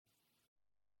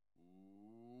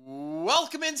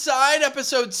Welcome inside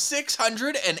episode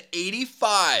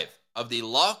 685 of the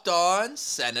Locked On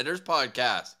Senators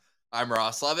podcast. I'm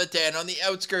Ross Levitan on the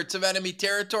outskirts of enemy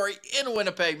territory in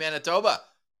Winnipeg, Manitoba,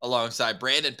 alongside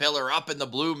Brandon Pillar up in the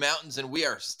Blue Mountains, and we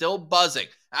are still buzzing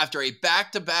after a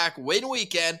back-to-back win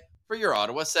weekend for your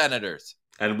Ottawa Senators.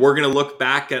 And we're going to look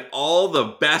back at all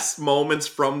the best moments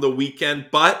from the weekend,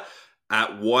 but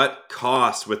at what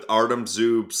cost with Artem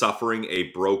Zub suffering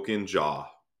a broken jaw?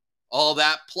 All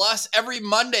that, plus every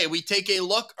Monday we take a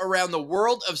look around the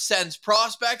world of Sens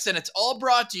prospects, and it's all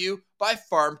brought to you by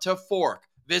Farm to Fork.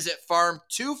 Visit Farm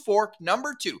to Fork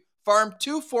number 2,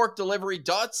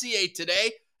 farm2forkdelivery.ca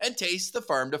today and taste the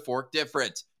Farm to Fork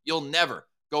difference. You'll never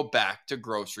go back to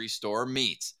grocery store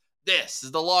meats. This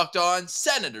is the Locked On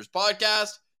Senators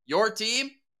podcast, your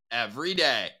team every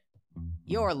day.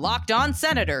 Your Locked On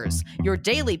Senators, your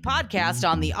daily podcast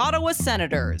on the Ottawa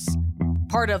Senators.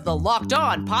 Part of the Locked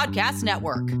On Podcast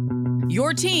Network.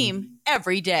 Your team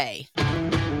every day.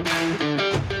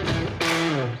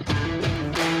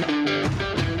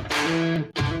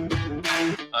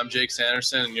 I'm Jake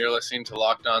Sanderson, and you're listening to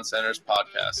Locked On Senators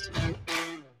podcast.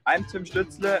 I'm Tim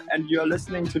Stützle, and you're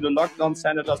listening to the Locked On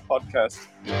Senators podcast.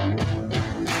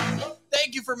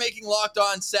 Thank you for making Locked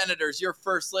On Senators your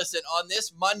first listen on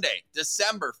this Monday,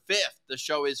 December 5th. The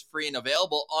show is free and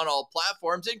available on all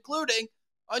platforms, including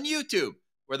on YouTube,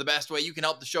 where the best way you can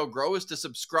help the show grow is to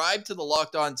subscribe to the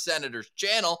Locked On Senators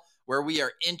channel, where we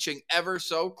are inching ever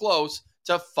so close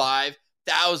to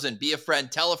 5,000. Be a friend,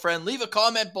 tell a friend, leave a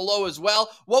comment below as well.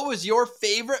 What was your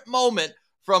favorite moment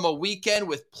from a weekend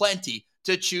with plenty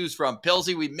to choose from?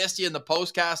 Pilsy, we missed you in the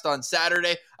postcast on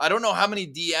Saturday. I don't know how many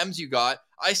DMs you got.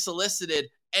 I solicited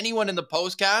anyone in the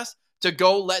postcast to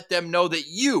go let them know that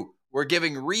you were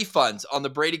giving refunds on the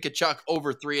Brady Tkachuk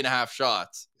over 3.5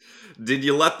 shots. Did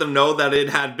you let them know that it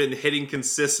had been hitting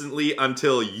consistently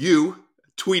until you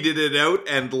tweeted it out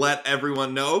and let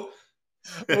everyone know?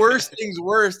 Worst things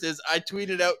worst is I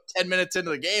tweeted out 10 minutes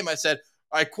into the game.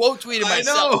 I quote tweeted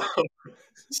myself.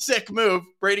 Sick move.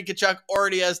 Brady Tkachuk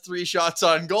already has 3 shots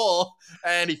on goal,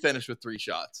 and he finished with 3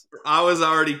 shots. I was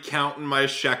already counting my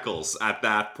shekels at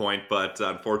that point, but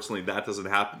unfortunately that doesn't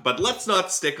happen. But let's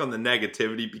not stick on the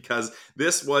negativity, because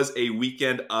this was a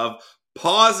weekend of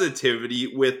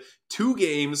positivity with 2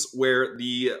 games where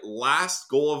the last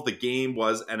goal of the game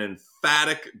was an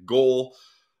emphatic goal.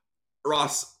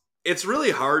 Ross, it's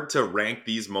really hard to rank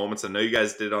these moments. I know you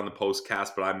guys did it on the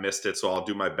postcast, but I missed it, so I'll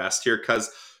do my best here,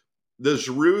 because the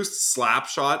Giroux slap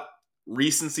shot,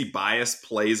 recency bias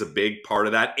plays a big part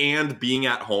of that, and being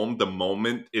at home, the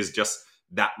moment is just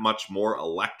that much more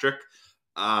electric.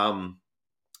 I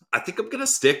think I'm going to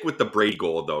stick with the Brady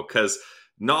goal, though, because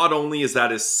not only is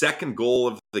that his second goal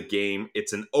of the game,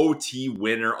 it's an OT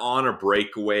winner on a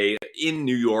breakaway in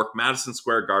New York, Madison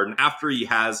Square Garden, after he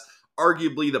has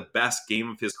arguably the best game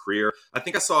of his career. I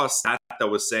think I saw a stat that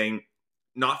was saying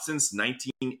not since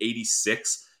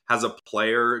 1986 has a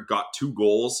player got 2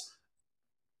 goals,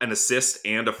 an assist,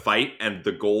 and a fight, and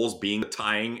the goals being a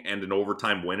tying and an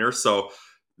overtime winner. So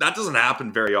that doesn't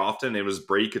happen very often. It was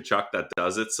Brady Tkachuk that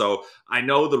does it. So I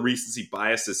know the recency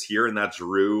bias is here, and that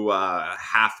Giroux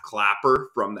half clapper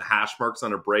from the hash marks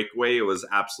on a breakaway, it was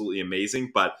absolutely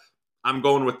amazing. But I'm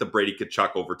going with the Brady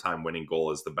Tkachuk overtime winning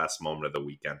goal as the best moment of the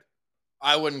weekend.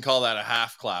 I wouldn't call that a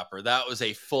half clapper. That was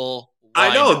a full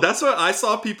I know. That's what I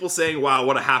saw people saying. Wow,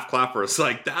 what a half clapper. It's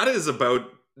like, that is about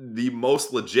the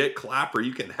most legit clapper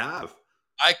you can have.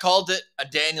 I called it a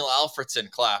Daniel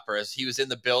Alfredsson clapper, as he was in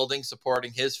the building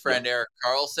supporting his friend Erik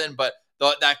Karlsson. But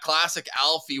that classic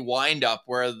Alfie windup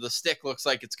where the stick looks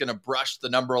like it's going to brush the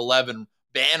number 11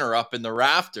 banner up in the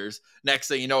rafters. Next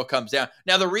thing you know, it comes down.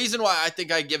 Now, the reason why I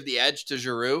think I give the edge to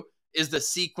Giroux is the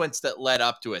sequence that led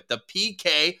up to it. The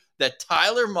PK that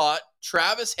Tyler Mott,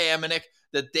 Travis Hamonic,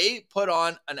 that they put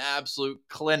on an absolute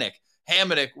clinic.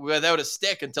 Hamonic without a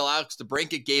stick until Alex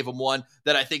DeBrincat gave him one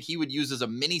that I think he would use as a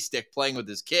mini stick playing with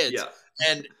his kids. Yeah.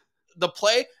 And the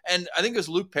play, and I think it was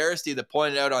Luke Peristy that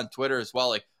pointed out on Twitter as well,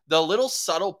 like the little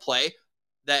subtle play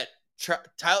that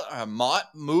Tyler Mott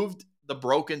moved the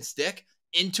broken stick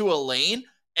into a lane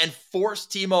and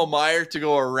forced Timo Meier to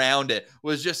go around it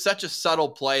was just such a subtle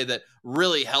play that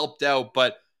really helped out.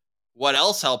 But what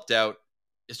else helped out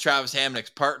is Travis Hamonic's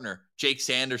partner, Jake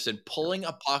Sanderson, pulling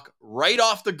a puck right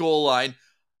off the goal line.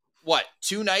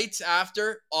 2 nights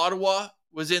after Ottawa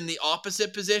was in the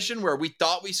opposite position where we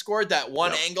thought we scored that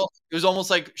one angle. It was almost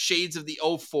like shades of the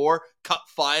 2004 Cup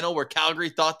final where Calgary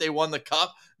thought they won the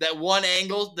Cup. That one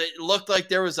angle that looked like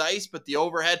there was ice, but the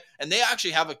overhead, and they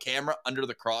actually have a camera under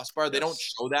the crossbar. They don't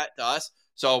show that to us.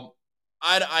 So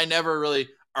I never really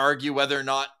argue whether or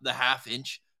not the half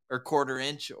inch or quarter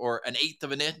inch or an eighth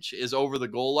of an inch is over the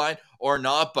goal line or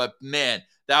not. But man,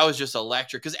 that was just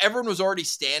electric because everyone was already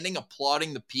standing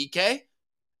applauding the PK.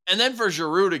 And then for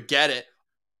Giroux to get it,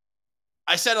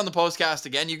 I said on the postcast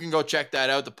again, you can go check that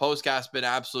out. The postcast's been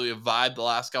absolutely a vibe the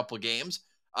last couple of games.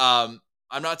 I'm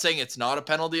not saying it's not a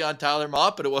penalty on Tyler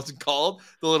Mott, but it wasn't called,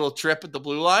 the little trip at the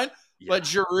blue line. Yeah. But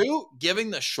Giroux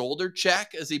giving the shoulder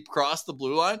check as he crossed the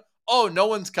blue line. Oh, no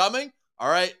one's coming? All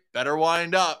right, better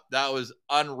wind up. That was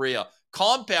unreal.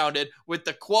 Compounded with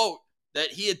the quote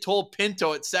that he had told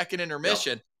Pinto at second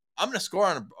intermission, yep. I'm going to score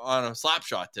on a slap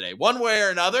shot today. One way or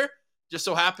another, just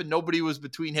so happened nobody was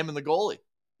between him and the goalie.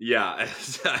 Yeah,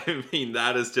 I mean,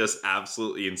 that is just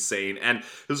absolutely insane. And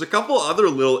there's a couple other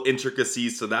little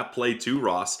intricacies to that play too,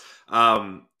 Ross.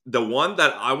 The one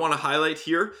that I want to highlight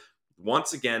here,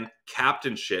 once again,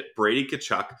 captain shit, Brady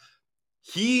Tkachuk.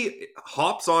 He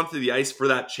hops onto the ice for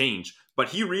that change, but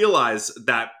he realized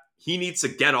that he needs to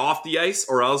get off the ice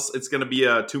or else it's going to be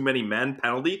a too many men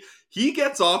penalty. He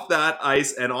gets off that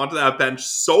ice and onto that bench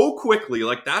so quickly.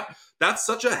 Like that's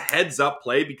such a heads up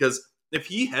play, because if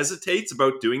he hesitates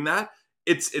about doing that,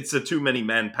 it's a too many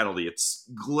men penalty. It's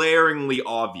glaringly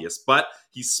obvious, but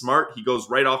he's smart. He goes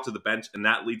right off to the bench, and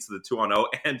that leads to the 2-on-0.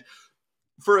 And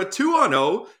for a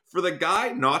 2-on-0, for the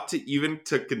guy not to even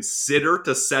to consider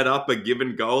to set up a give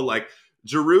and go, like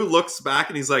Giroux looks back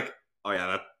and he's like, "Oh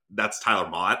yeah, that's Tyler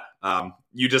Mott.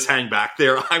 You just hang back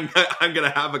there. I'm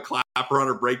gonna have a clapper on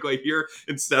a breakaway here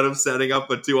instead of setting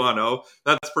up a 2-on-0."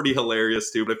 That's pretty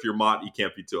hilarious too. But if you're Mott, you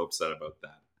can't be too upset about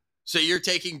that. So you're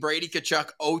taking Brady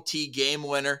Tkachuk OT game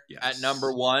winner at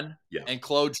number 1 and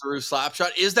Claude Giroux slap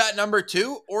shot. Is that number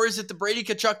 2, or is it the Brady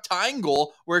Tkachuk tying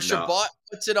goal where Chabot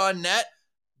puts it on net?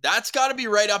 That's got to be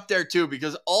right up there too,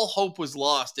 because all hope was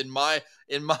lost in my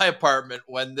apartment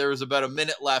when there was about a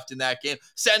minute left in that game.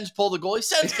 Sens pulled the goalie.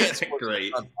 Sens can't score.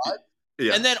 Great.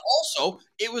 Yeah. And then also,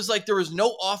 it was like there was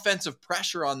no offensive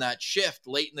pressure on that shift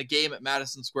late in the game at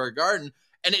Madison Square Garden,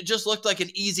 and it just looked like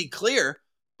an easy clear.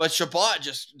 But Chabot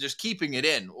just keeping it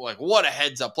in. Like, what a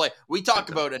heads-up play. We talk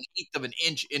about an eighth of an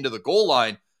inch into the goal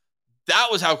line. That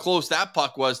was how close that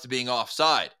puck was to being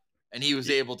offside, and he was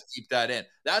able to keep that in.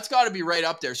 That's got to be right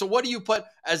up there. So what do you put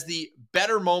as the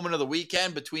better moment of the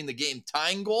weekend between the game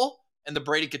tying goal and the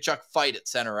Brady Tkachuk fight at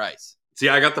center ice? See,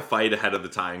 I got the fight ahead of the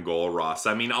tying goal, Ross.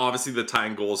 I mean, obviously the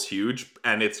tying goal is huge,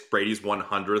 and it's Brady's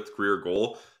 100th career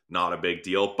goal. Not a big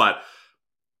deal. But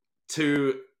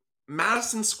to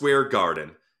Madison Square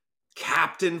Garden,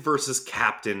 captain versus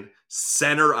captain,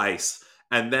 center ice,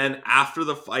 and then after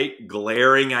the fight,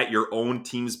 glaring at your own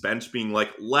team's bench, being like,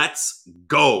 "Let's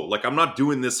go." Like, I'm not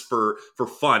doing this for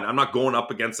fun. I'm not going up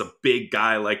against a big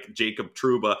guy like Jacob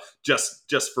Trouba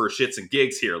just for shits and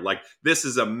gigs here. Like, this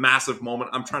is a massive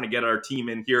moment. I'm trying to get our team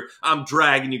in here. I'm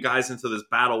dragging you guys into this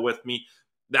battle with me.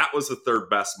 That was the third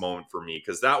best moment for me,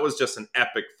 because that was just an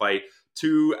epic fight.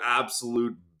 Two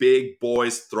absolute big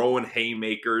boys throwing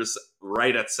haymakers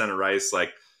right at center ice.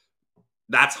 Like,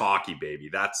 that's hockey, baby.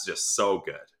 That's just so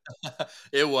good.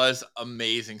 It was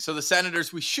amazing. So the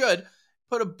Senators, we should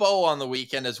put a bow on the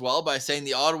weekend as well by saying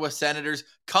the Ottawa Senators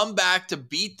come back to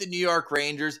beat the New York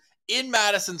Rangers in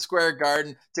Madison Square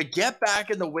Garden to get back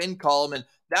in the win column. And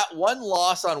that one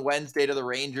loss on Wednesday to the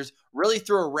Rangers really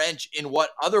threw a wrench in what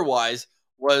otherwise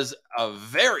was a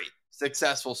very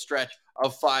successful stretch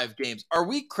of 5 games. Are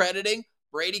we crediting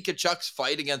Brady Tkachuk's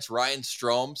fight against Ryan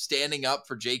Strome standing up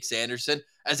for Jake Sanderson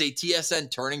as a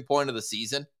TSN turning point of the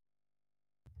season?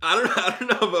 I don't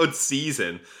know about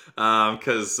season,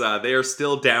 because they are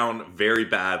still down very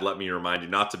bad. Let me remind you,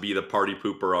 not to be the party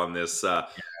pooper on this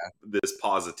this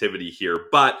positivity here,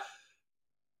 but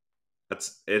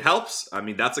it helps. I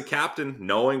mean, that's a captain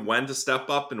knowing when to step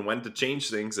up and when to change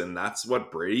things, and that's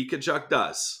what Brady Tkachuk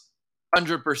does.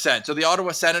 100%. So the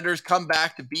Ottawa Senators come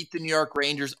back to beat the New York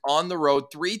Rangers on the road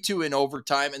 3-2 in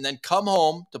overtime, and then come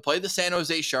home to play the San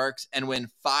Jose Sharks and win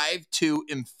 5-2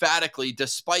 emphatically,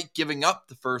 despite giving up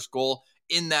the first goal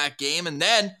in that game and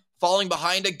then falling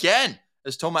behind again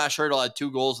as Tomas Hertl had 2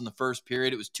 goals in the first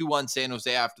period. It was 2-1 San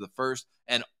Jose after the first,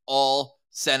 and all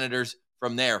Senators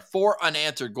from there. 4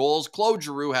 unanswered goals. Claude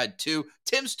Giroux had 2.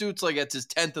 Tim Stützle gets his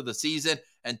 10th of the season,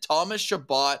 and Thomas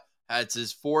Chabot has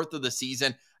his 4th of the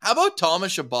season. How about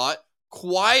Thomas Chabot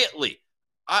quietly?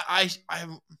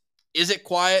 Is it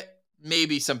quiet?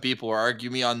 Maybe some people will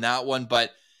argue me on that one, but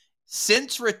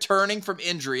since returning from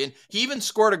injury, and he even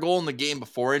scored a goal in the game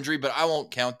before injury, but I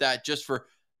won't count that just for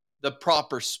the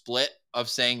proper split of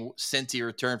saying since he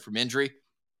returned from injury.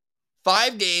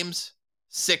 5 games,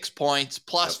 6 points,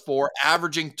 plus 4,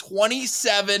 averaging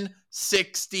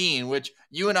 27-16, which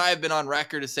you and I have been on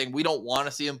record as saying we don't want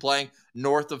to see him playing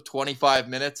north of 25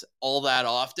 minutes all that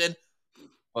often.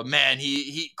 But man,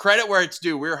 he credit where it's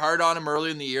due. We were hard on him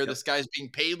early in the year. This guy's being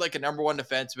paid like a number one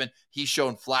defenseman. He's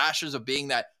shown flashes of being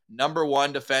that number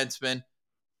one defenseman.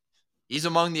 He's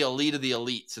among the elite of the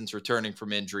elite since returning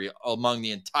from injury among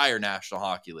the entire National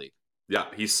Hockey League. Yeah,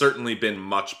 he's certainly been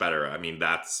much better. I mean,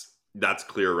 that's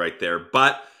clear right there.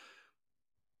 But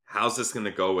how's this going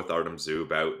to go with Artem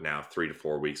Zub out now 3 to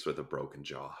 4 weeks with a broken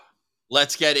jaw?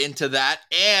 Let's get into that.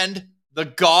 And the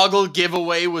goggle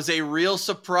giveaway was a real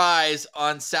surprise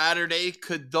on Saturday.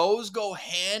 Could those go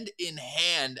hand in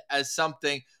hand as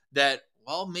something that,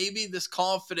 well, maybe this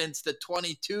confidence that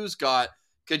 22's got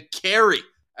could carry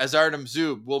as Artem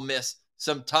Zub will miss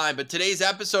some time. But today's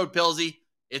episode, Pilsy,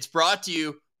 it's brought to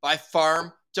you by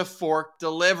Farm to Fork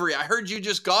Delivery. I heard you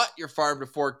just got your Farm to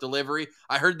Fork delivery.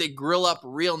 I heard they grill up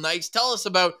real nice. Tell us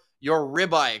about your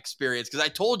ribeye experience, because I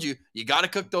told you, you got to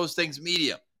cook those things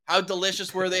medium. How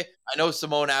delicious were they? I know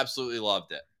Simone absolutely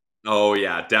loved it. Oh,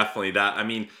 yeah, definitely. I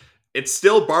mean, it's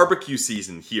still barbecue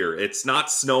season here. It's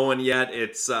not snowing yet.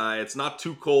 It's not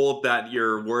too cold that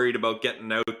you're worried about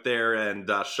getting out there and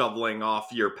shoveling off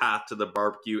your path to the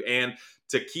barbecue. And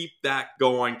to keep that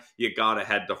going, you got to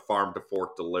head to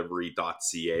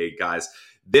farmtoforkdelivery.ca, guys.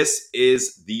 This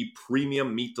is the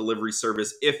premium meat delivery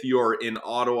service if you're in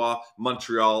Ottawa,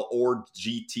 Montreal, or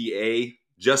GTA.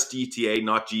 Just GTA,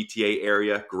 not GTA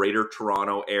area, Greater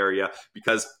Toronto area,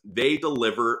 because they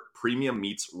deliver premium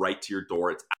meats right to your door.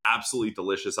 It's absolutely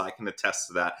delicious. I can attest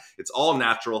to that. It's all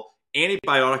natural,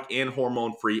 antibiotic and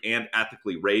hormone-free, and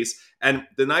ethically raised. And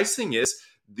the nice thing is,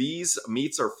 these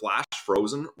meats are flash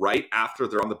frozen right after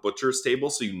they're on the butcher's table,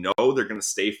 so you know they're going to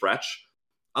stay fresh.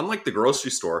 Unlike the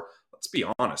grocery store, let's be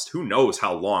honest, who knows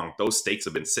how long those steaks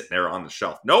have been sitting there on the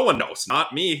shelf? No one knows,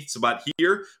 not me. So, but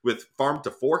here with Farm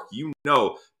to Fork, you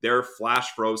know they're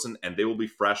flash frozen and they will be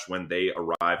fresh when they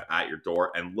arrive at your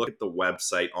door. And look at the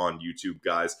website on YouTube,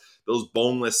 guys. Those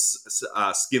boneless,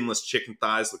 skinless chicken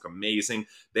thighs look amazing.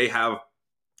 They have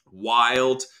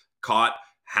wild caught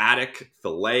haddock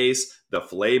fillets, the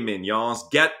filet mignons.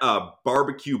 Get a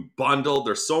barbecue bundle.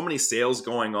 There's so many sales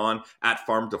going on at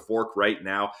Farm to Fork right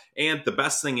now. And the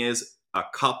best thing is, a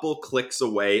couple clicks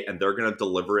away and they're going to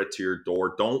deliver it to your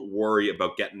door. Don't worry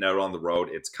about getting out on the road.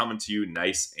 It's coming to you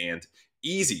nice and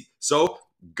easy. So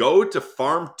go to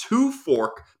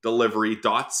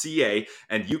farmtoforkdelivery.ca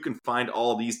and you can find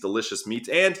all these delicious meats.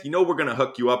 And you know we're going to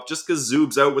hook you up. Just because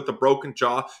Zub's out with a broken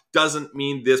jaw doesn't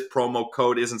mean this promo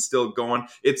code isn't still going.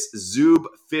 It's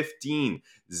Zub15,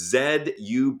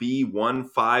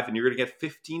 ZUB15, and you're going to get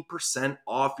 15%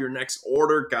 off your next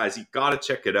order. Guys, you got to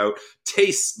check it out.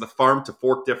 Taste the Farm to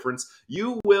Fork difference.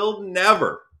 You will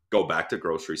never go back to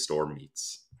grocery store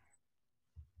meats.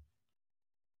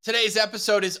 Today's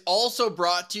episode is also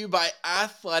brought to you by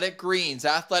Athletic Greens.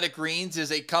 Athletic Greens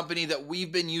is a company that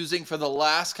we've been using for the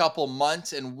last couple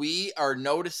months, and we are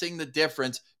noticing the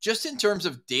difference just in terms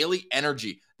of daily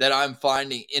energy that I'm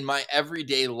finding in my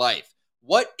everyday life.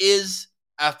 What is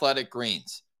Athletic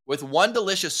Greens? With one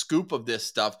delicious scoop of this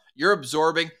stuff, you're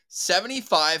absorbing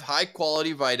 75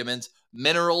 high-quality vitamins,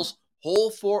 minerals, whole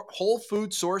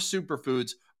food source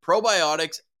superfoods,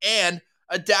 probiotics, and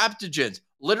adaptogens.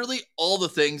 Literally all the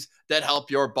things that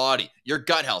help your body, your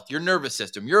gut health, your nervous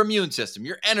system, your immune system,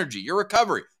 your energy, your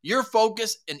recovery, your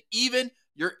focus, and even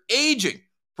your aging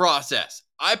process.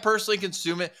 I personally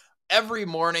consume it every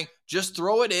morning. Just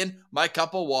throw it in my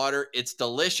cup of water. It's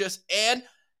delicious. And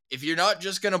if you're not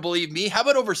just going to believe me, how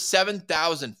about over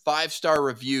 7,000 five-star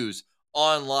reviews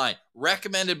online,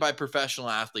 recommended by professional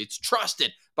athletes,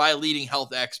 trusted by leading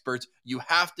health experts? You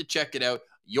have to check it out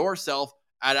yourself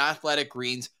at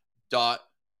athleticgreens.com.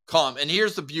 And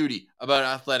here's the beauty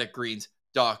about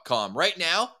athleticgreens.com. Right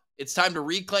now, it's time to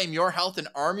reclaim your health and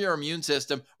arm your immune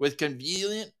system with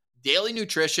convenient daily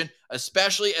nutrition,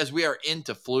 especially as we are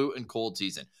into flu and cold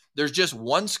season. There's just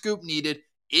one scoop needed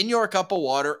in your cup of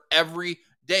water every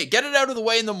day. Get it out of the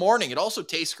way in the morning. It also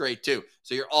tastes great too.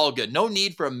 So you're all good. No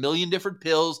need for a million different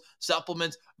pills,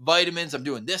 supplements, vitamins. I'm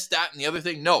doing this, that, and the other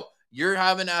thing. No. You're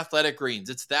having Athletic Greens.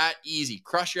 It's that easy.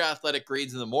 Crush your Athletic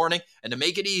Greens in the morning. And to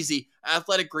make it easy,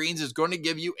 Athletic Greens is going to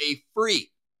give you a free,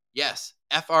 yes,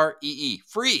 F-R-E-E,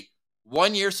 free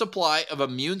 1-year supply of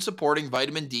immune-supporting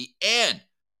vitamin D and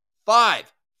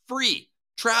 5 free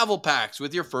travel packs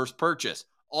with your first purchase.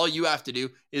 All you have to do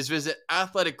is visit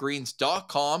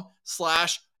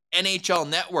athleticgreens.com/NHL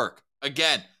Network.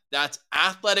 Again, that's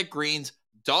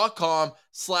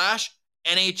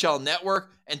athleticgreens.com/NHL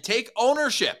Network and take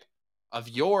ownership of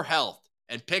your health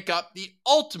and pick up the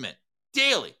ultimate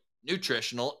daily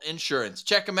nutritional insurance.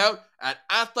 Check them out at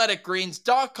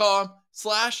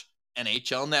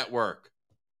athleticgreens.com/NHL Network.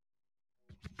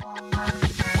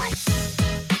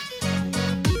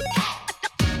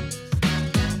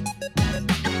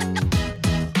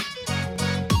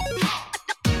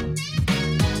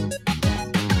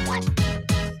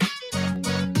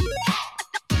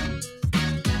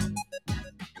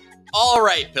 All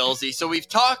right, Pilsy. So we've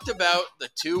talked about the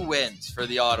 2 wins for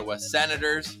the Ottawa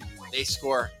Senators. They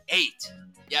score 8.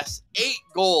 Yes, 8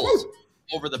 goals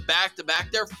over the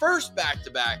back-to-back. Their first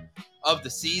back-to-back of the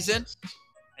season.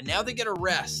 And now they get a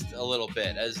rest a little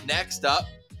bit. As next up,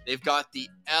 they've got the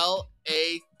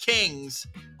LA Kings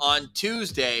on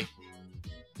Tuesday.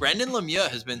 Brendan Lemieux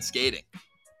has been skating.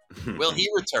 Will he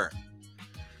return?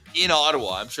 In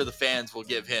Ottawa, I'm sure the fans will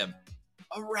give him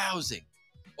a rousing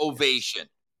ovation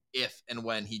if and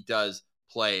when he does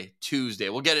play Tuesday.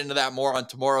 We'll get into that more on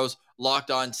tomorrow's Locked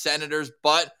On Senators,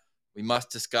 but we must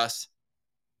discuss,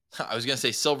 I was going to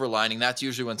say silver lining. That's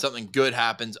usually when something good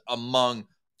happens among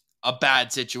a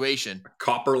bad situation.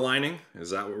 Copper lining?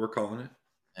 Is that what we're calling it?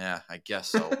 Yeah, I guess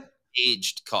so.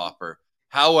 Aged copper.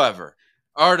 However,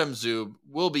 Artem Zub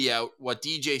will be out what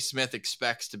DJ Smith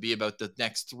expects to be about the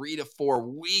next 3 to 4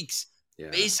 weeks. Yeah.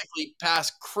 Basically,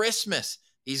 past Christmas,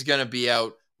 he's going to be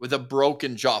out with a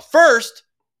broken jaw. First,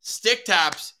 stick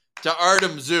taps to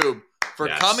Artem Zub for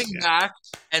coming back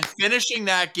and finishing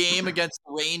that game against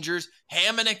the Rangers.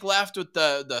 Hamonic left with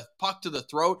the puck to the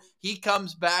throat. He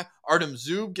comes back. Artem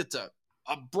Zub gets a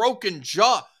broken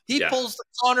jaw. He pulls the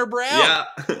Connor Brown.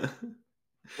 Yeah.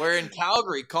 Where in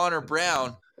Calgary, Connor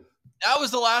Brown, that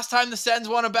was the last time the Sens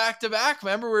won a back-to-back.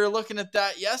 Remember, we were looking at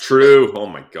that yesterday. True. Oh,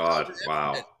 my God.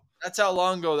 Wow. That's how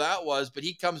long ago that was. But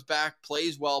he comes back,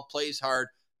 plays well, plays hard,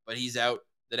 but he's out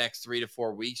the next 3 to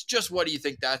 4 weeks. Just what do you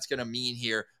think that's going to mean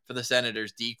here for the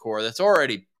Senators' D-core that's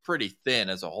already pretty thin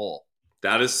as a whole?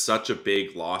 That is such a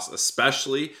big loss,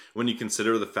 especially when you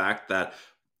consider the fact that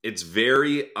it's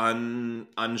very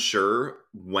unsure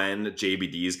when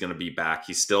JBD is going to be back.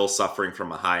 He's still suffering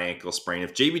from a high ankle sprain.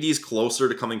 If JBD is closer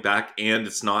to coming back and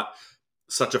it's not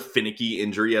such a finicky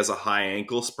injury as a high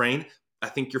ankle sprain, I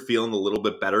think you're feeling a little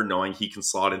bit better knowing he can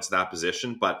slot into that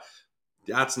position. But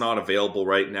that's not available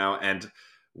right now. And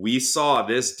we saw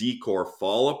this D-core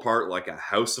fall apart like a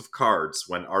house of cards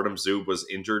when Artem Zub was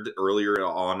injured earlier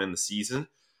on in the season.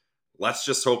 Let's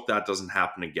just hope that doesn't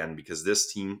happen again, because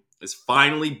this team is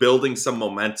finally building some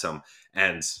momentum.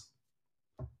 And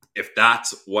if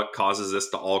that's what causes this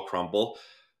to all crumble,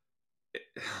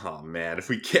 oh man, if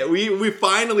we can't, we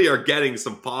finally are getting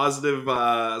some positive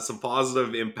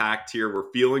impact here.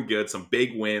 We're feeling good, some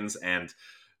big wins, and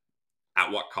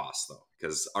at what cost though?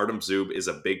 Because Artem Zub is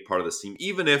a big part of this team,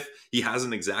 even if he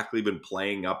hasn't exactly been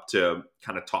playing up to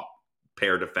kind of top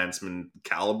pair defenseman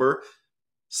caliber.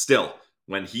 Still,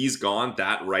 when he's gone,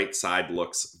 that right side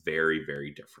looks very,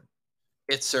 very different.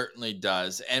 It certainly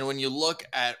does. And when you look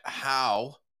at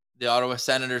how the Ottawa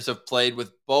Senators have played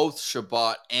with both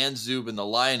Chabot and Zub in the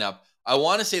lineup, I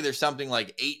want to say there's something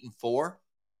like 8-4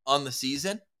 on the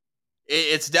season.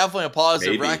 It's definitely a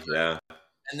positive record. Yeah.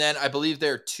 And then I believe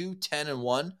they're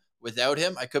 2-10-1 without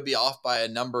him. I could be off by a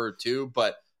number or two,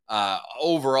 but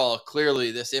overall,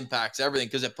 clearly this impacts everything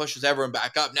because it pushes everyone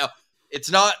back up. Now,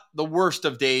 it's not the worst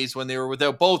of days when they were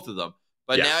without both of them,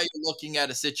 but now you're looking at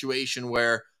a situation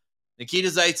where Nikita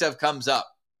Zaitsev comes up,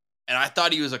 and I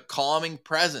thought he was a calming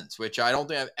presence, which I don't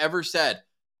think I've ever said.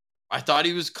 I thought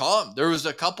he was calm. There was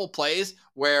a couple plays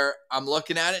where I'm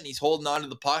looking at it, and he's holding on to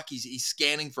the puck. He's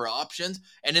scanning for options,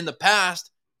 and in the past,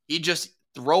 he just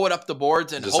throw it up the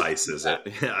boards and just ices it.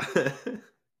 Yeah.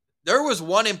 There was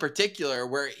one in particular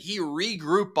where he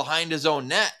regrouped behind his own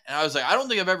net, and I was like, I don't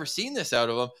think I've ever seen this out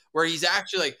of him, where he's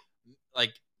actually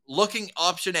like looking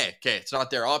option A. Okay, it's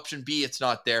not there. Option B, it's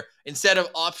not there. Instead of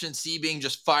option C being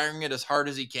just firing it as hard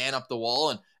as he can up the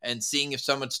wall and seeing if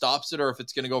someone stops it or if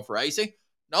it's going to go for icing.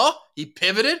 No, he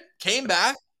pivoted, came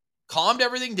back, calmed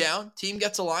everything down. Team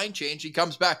gets a line change. He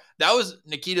comes back. That was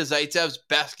Nikita Zaitsev's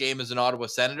best game as an Ottawa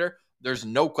Senator. There's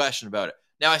no question about it.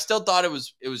 Now, I still thought it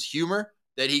was humor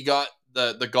that he got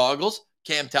the goggles.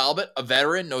 Cam Talbot, a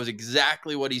veteran, knows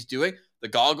exactly what he's doing. The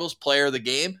goggles, player of the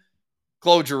game.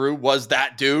 Claude Giroux was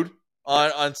that dude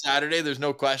on Saturday. There's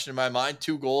no question in my mind.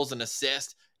 2 goals, an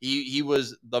assist. He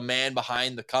was the man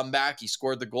behind the comeback. He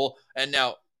scored the goal. And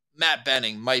now Matt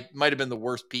Benning might have been the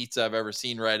worst pizza I've ever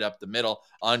seen right up the middle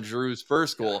on Giroux's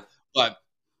first goal. But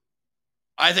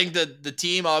I think that the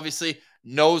team obviously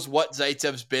knows what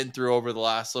Zaitsev's been through over the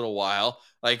last little while.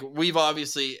 Like, we've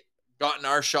obviously gotten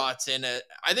our shots in.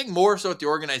 I think more so at the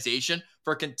organization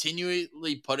for continually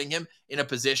putting him in a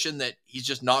position that he's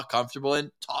just not comfortable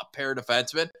in, top pair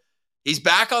defenseman. He's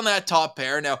back on that top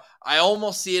pair. Now, I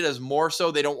almost see it as more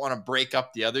so they don't want to break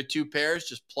up the other two pairs,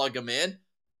 just plug them in.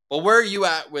 But where are you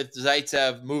at with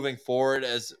Zaitsev moving forward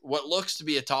as what looks to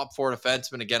be a top 4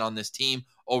 defenseman again on this team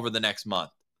over the next month?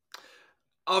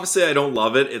 Obviously, I don't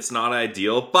love it. It's not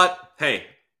ideal. But, hey,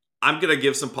 I'm going to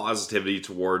give some positivity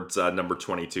towards number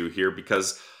 22 here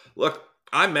because, look,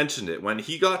 I mentioned it. When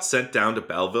he got sent down to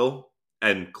Belleville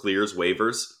and clears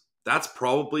waivers, that's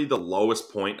probably the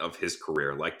lowest point of his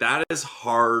career. Like, that is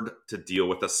hard to deal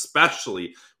with,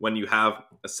 especially when you have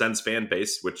a Sens fan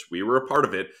base, which we were a part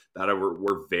of it, that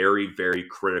were very, very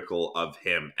critical of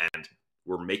him and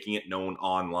were making it known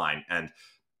online. And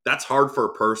that's hard for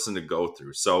a person to go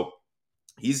through. So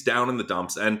he's down in the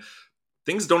dumps, and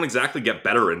things don't exactly get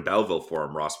better in Belleville for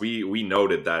him, Ross. We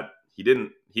noted that he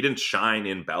didn't shine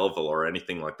in Belleville or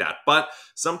anything like that. But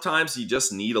sometimes you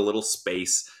just need a little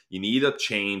space. You need a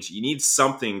change. You need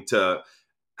something to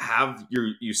have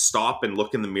you stop and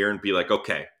look in the mirror and be like,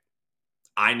 okay,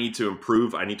 I need to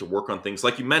improve. I need to work on things.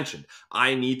 Like you mentioned,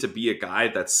 I need to be a guy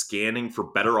that's scanning for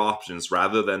better options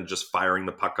rather than just firing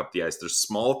the puck up the ice. There's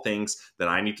small things that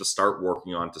I need to start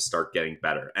working on to start getting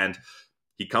better. And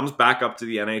he comes back up to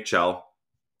the NHL.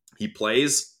 He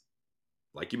plays,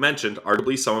 like you mentioned,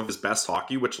 arguably some of his best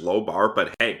hockey, which low bar,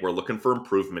 but hey, we're looking for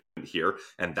improvement here,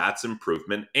 and that's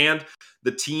improvement. And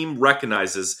the team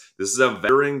recognizes this is a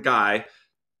veteran guy.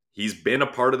 He's been a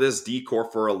part of this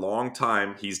decor for a long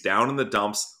time. He's down in the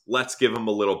dumps. Let's give him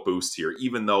a little boost here,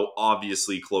 even though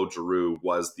obviously Claude Giroux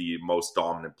was the most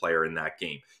dominant player in that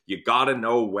game. You got to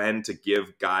know when to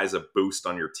give guys a boost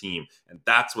on your team, and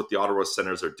that's what the Ottawa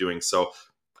Senators are doing. So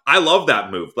I love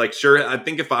that move. Like, sure, I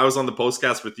think if I was on the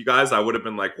postcast with you guys, I would have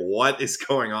been like, what is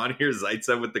going on here?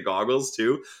 Zaitsev with the goggles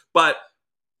too. But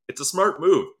it's a smart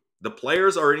move. The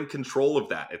players are in control of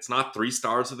that. It's not 3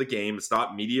 stars of the game. It's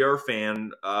not media or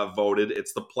fan voted.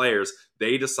 It's the players.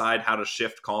 They decide how to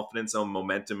shift confidence and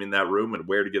momentum in that room and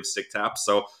where to give stick taps.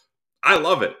 So I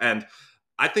love it. And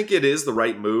I think it is the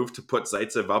right move to put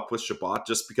Zaitsev up with Chabot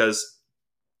just because,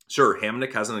 sure,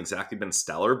 Hamonic hasn't exactly been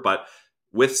stellar, but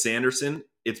with Sanderson,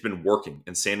 it's been working.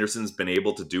 And Sanderson's been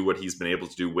able to do what he's been able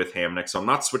to do with Hamonic. So I'm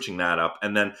not switching that up.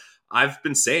 And then I've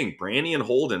been saying Brandy and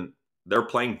Holden, they're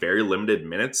playing very limited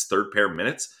minutes, third pair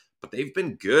minutes, but they've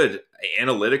been good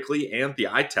analytically and the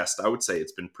eye test. I would say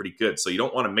it's been pretty good. So you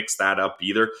don't want to mix that up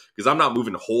either because I'm not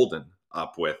moving Holden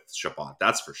up with Chabot.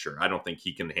 That's for sure. I don't think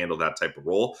he can handle that type of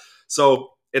role.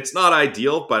 So it's not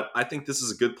ideal, but I think this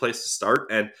is a good place to start.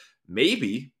 And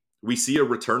maybe we see a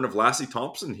return of Lassie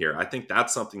Thompson here. I think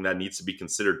that's something that needs to be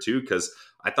considered too, because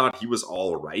I thought he was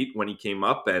all right when he came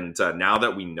up. And now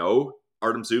that we know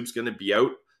Artem Zub's going to be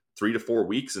out 3 to 4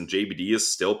 weeks and JBD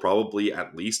is still probably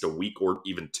at least a week or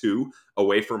even 2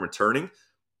 away from returning,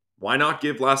 why not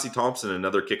give Lassie Thompson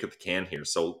another kick at the can here?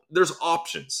 So there's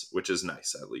options, which is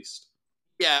nice at least.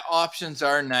 Yeah, options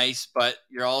are nice, but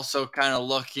you're also kind of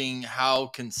looking how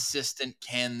consistent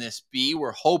can this be?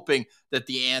 We're hoping that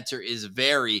the answer is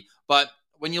very, but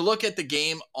when you look at the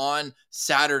game on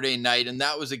Saturday night, and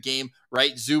that was a game,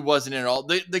 right? Zub wasn't in at all.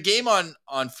 The game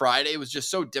on Friday was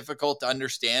just so difficult to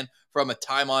understand from a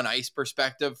time on ice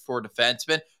perspective for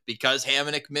defensemen because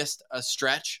Hamonic missed a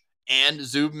stretch and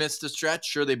Zub missed a stretch.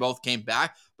 Sure, they both came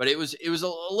back, but it was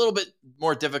a little bit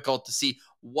more difficult to see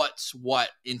what's what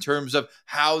in terms of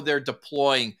how they're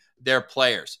deploying their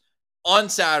players. On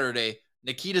Saturday,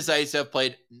 Nikita Zaitsev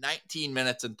played 19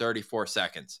 minutes and 34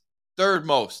 seconds. Third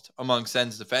most among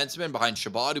Sens defensemen behind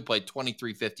Chabot, who played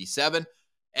 23:57,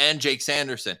 and Jake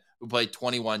Sanderson, who played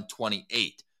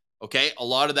 21:28. Okay, a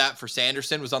lot of that for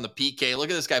Sanderson was on the PK.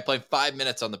 Look at this guy playing 5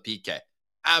 minutes on the PK.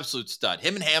 Absolute stud.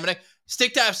 Him and Hamonic,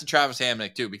 stick taps to Travis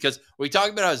Hamonic too, because we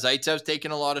talk about how Zaitsev's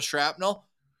taking a lot of shrapnel.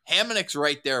 Hamonic's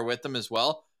right there with them as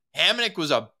well. Hamonic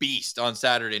was a beast on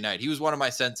Saturday night. He was one of my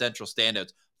Sens Central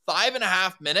standouts.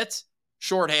 5.5 minutes,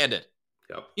 shorthanded.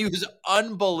 Yep. He was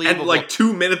unbelievable. And like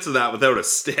 2 minutes of that without a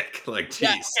stick. Like, geez.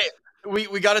 Yeah, okay.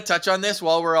 We got to touch on this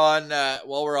while we're on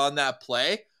that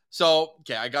play. So,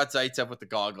 okay, I got Zaitsev with the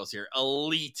goggles here.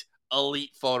 Elite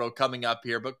photo coming up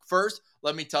here. But first,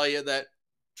 let me tell you that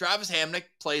Travis Hamonic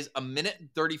plays 1 minute and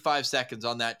 35 seconds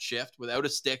on that shift without a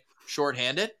stick,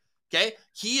 shorthanded. Okay,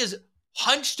 he is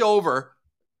hunched over,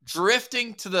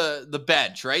 drifting to the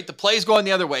bench, right? The play's going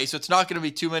the other way, so it's not going to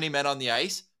be too many men on the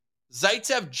ice.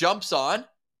 Zaitsev jumps on.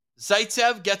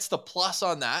 Zaitsev gets the plus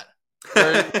on that.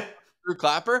 Through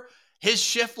Clapper. His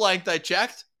shift length, I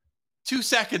checked, 2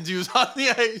 seconds he was on the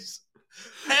ice.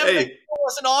 Hamonic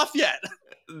wasn't off yet.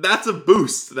 That's a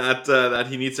boost that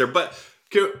he needs there. But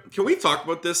can we talk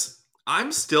about this?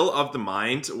 I'm still of the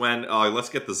mind when let's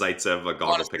get the Zaitsev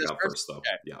goggle pick up first, though. Okay.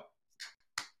 Yeah.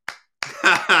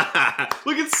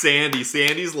 Look at Sandy.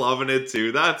 Sandy's loving it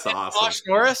too. That's awesome. Josh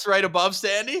Norris right above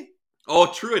Sandy. Oh,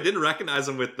 true. I didn't recognize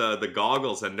him with the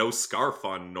goggles and no scarf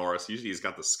on Norris. Usually he's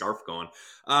got the scarf going.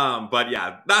 But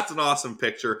yeah, that's an awesome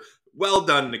picture. Well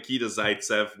done, Nikita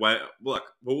Zaitsev. Look,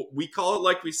 we call it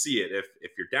like we see it.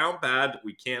 If you're down bad,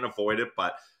 we can't avoid it,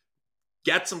 but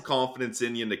get some confidence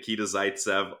in you, Nikita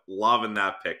Zaitsev. Loving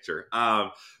that picture.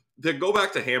 To go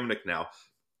back to Hamonic now,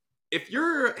 if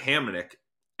you're Hamonic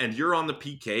and you're on the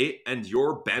PK and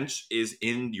your bench is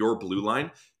in your blue line,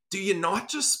 do you not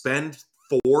just spend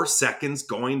 4 seconds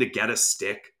going to get a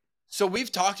stick? So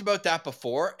we've talked about that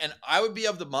before, and I would be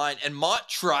of the mind, and Mott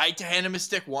tried to hand him a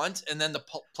stick once, and then the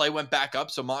play went back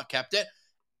up, so Mott kept it.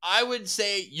 I would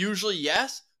say usually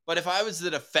yes, but if I was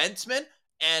the defenseman,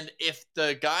 and if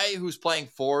the guy who's playing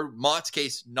forward, Mott's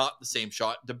case, not the same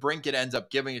shot, DeBrincat ends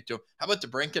up giving it to him. How about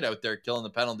DeBrincat out there killing the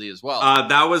penalty as well?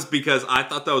 That was because I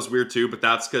thought that was weird too, but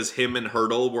that's because him and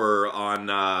Hurdle were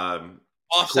on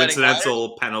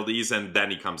coincidental penalties, and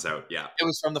then he comes out. Yeah, it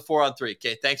was from the 4-on-3.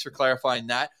 Okay, thanks for clarifying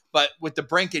that. But with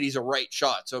DeBrincat, he's a right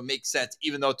shot, so it makes sense,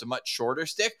 even though it's a much shorter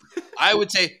stick. I would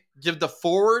say give the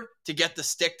forward to get the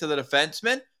stick to the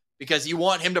defenseman because you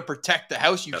want him to protect the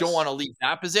house. You don't want to leave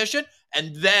that position,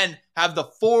 and then have the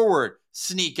forward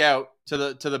sneak out to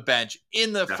the bench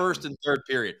in the first and third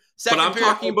period. But I'm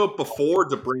talking about before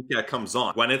DeBrincat comes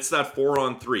on, when it's that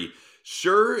 4-on-3.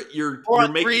 Sure, you're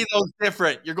making 3 those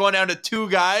different. You're going down to 2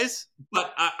 guys.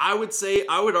 But I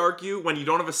would argue when you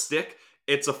don't have a stick,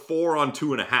 it's a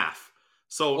 4-on-2.5.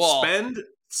 So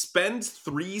spend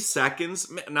 3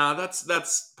 seconds. Nah,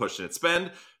 that's pushing it.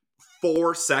 Spend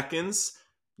 4 seconds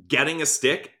getting a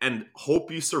stick and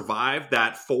hope you survive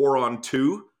that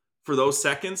 4-on-2 for those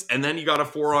seconds, and then you got a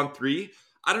 4-on-3.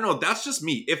 I don't know. That's just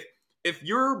me. If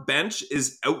your bench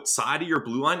is outside of your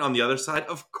blue line on the other side,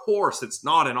 of course, it's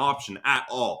not an option at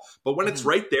all. But when it's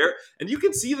right there, and you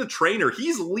can see the trainer,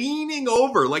 he's leaning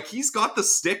over, like he's got the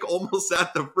stick almost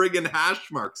at the friggin'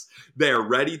 hash marks there,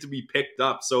 ready to be picked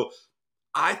up. So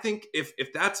I think if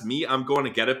that's me, I'm going to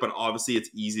get it. But obviously,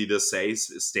 it's easy to say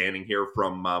standing here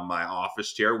from my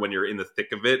office chair when you're in the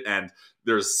thick of it, and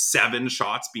there's 7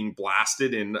 shots being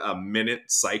blasted in a minute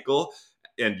cycle,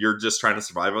 and you're just trying to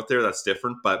survive out there. That's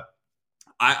different, but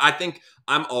I think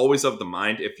I'm always of the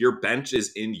mind, if your bench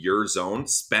is in your zone,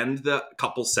 spend the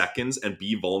couple seconds and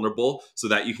be vulnerable so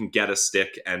that you can get a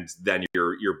stick, and then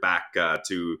you're back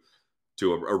to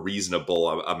a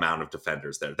reasonable amount of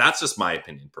defenders there. That's just my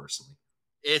opinion personally.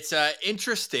 It's an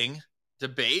interesting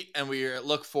debate, and we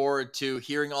look forward to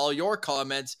hearing all your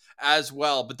comments as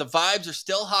well. But the vibes are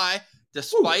still high,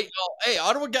 despite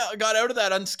Ottawa got out of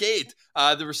that unscathed.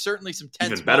 There was certainly some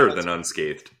tense even better moments, than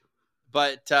unscathed.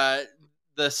 But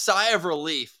the sigh of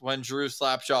relief when Giroux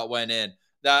Slapshot went in,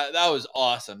 that was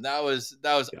awesome. That was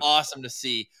awesome to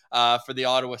see for the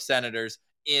Ottawa Senators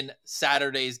in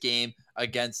Saturday's game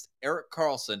against Erik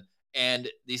Karlsson and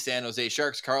the San Jose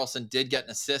Sharks. Karlsson did get an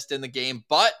assist in the game,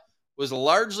 but was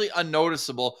largely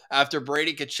unnoticeable after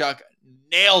Brady Tkachuk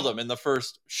nailed him in the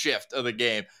first shift of the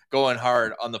game, going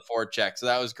hard on the forecheck. So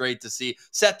that was great to see.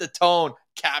 Set the tone,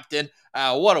 captain.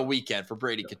 What a weekend for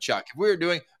Brady Tkachuk. If we were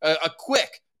doing a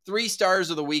quick 3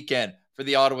 stars of the weekend for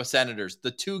the Ottawa Senators,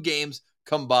 the 2 games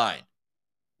combined,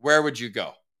 where would you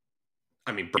go?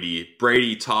 I mean,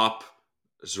 Brady top,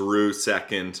 Giroux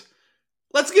second.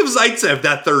 Let's give Zaitsev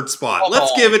that 3rd spot.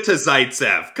 Let's give it to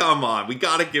Zaitsev. Come on. We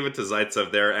got to give it to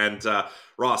Zaitsev there. And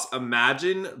Ross,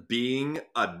 imagine being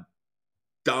a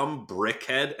dumb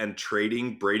brickhead and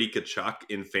trading Brady Tkachuk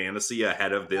in fantasy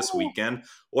ahead of this weekend.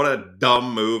 What a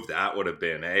dumb move that would have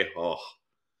been, eh? Oh.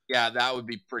 Yeah, that would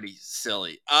be pretty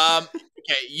silly.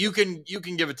 Okay, you can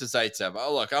give it to Zaitsev.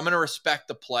 Oh, look, I'm going to respect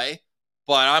the play,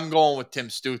 but I'm going with Tim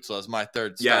Stützle as my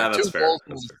 3rd star. Yeah, that's 2 fair. goals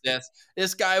and assists.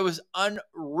 This guy was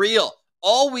unreal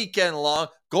all weekend long,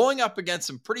 going up against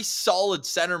some pretty solid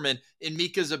centermen in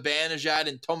Mika Zibanejad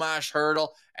and Tomas Hertl,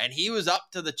 and he was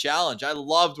up to the challenge. I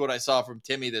loved what I saw from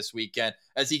Timmy this weekend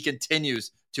as he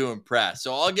continues to impress.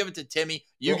 So I'll give it to Timmy.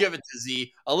 You give it to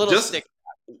Z. A little stick.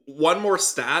 One more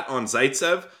stat on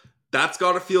Zaitsev. That's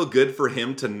got to feel good for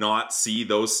him to not see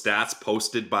those stats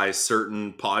posted by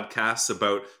certain podcasts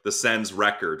about the Sens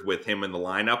record with him in the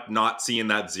lineup, not seeing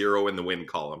that 0 in the win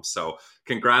column. So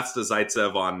congrats to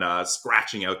Zaitsev on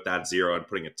scratching out that 0 and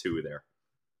putting a 2 there.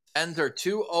 And they're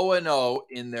 2-0-0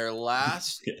 in their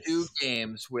last 2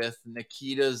 games with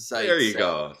Nikita Zaitsev. There you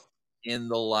go. In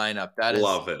the lineup. That is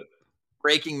love it.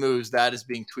 Breaking moves. That is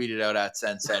being tweeted out at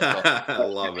Sen Central. I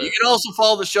love it. You can also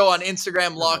follow the show on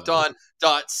Instagram,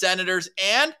 LockedOn.Senators.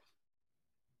 And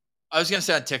I was gonna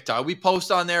say on TikTok. We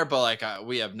post on there, but like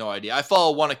we have no idea. I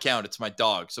follow one account. It's my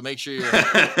dog. So make sure you're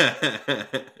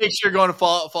going to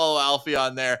follow Alfie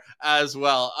on there as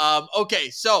well. Okay,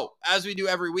 so as we do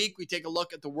every week, we take a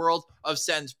look at the world of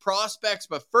Sens prospects.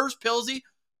 But first, Pilsy,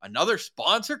 another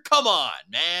sponsor. Come on,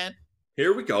 man.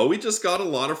 Here we go. We just got a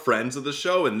lot of friends of the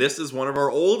show, and this is one of our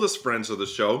oldest friends of the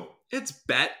show. It's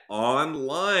Bet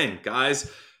Online, guys.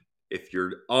 If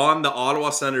you're on the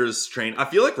Ottawa Senators train, I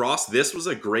feel like, Ross, this was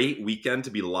a great weekend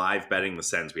to be live betting the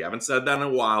Sens. We haven't said that in a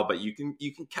while, but you can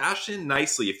cash in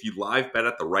nicely if you live bet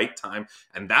at the right time,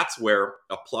 and that's where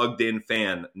a plugged-in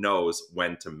fan knows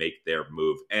when to make their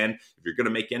move. And if you're going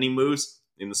to make any moves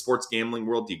in the sports gambling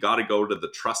world, you got to go to the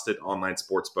trusted online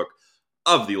sportsbook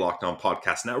of the Locked On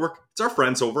Podcast Network. It's our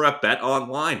friends over at Bet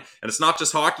Online. And it's not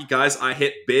just hockey, guys. I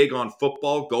hit big on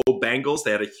football. Go Bengals.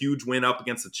 They had a huge win up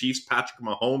against the Chiefs. Patrick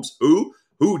Mahomes, who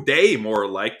dey, more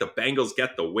like. The Bengals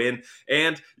get the win.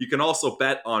 And you can also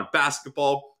bet on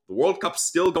basketball. The World Cup's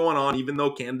still going on, even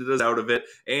though Canada's out of it.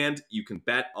 And you can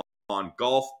bet on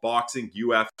golf, boxing,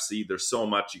 UFC. There's so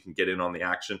much you can get in on the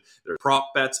action. There's prop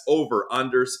bets, over,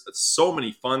 unders, so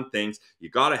many fun things. You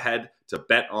got to head to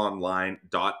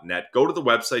betonline.net. Go to the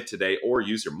website today or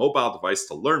use your mobile device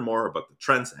to learn more about the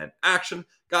trends and action.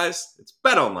 Guys, it's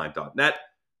betonline.net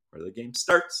where the game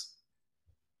starts.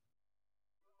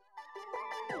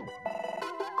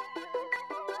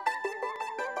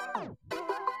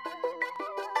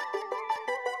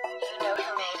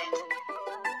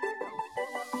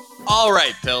 All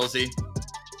right, Pilsy.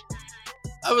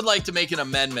 I would like to make an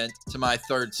amendment to my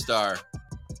third star.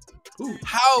 Ooh.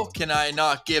 How can I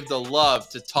not give the love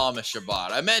to Thomas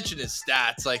Chabot? I mentioned his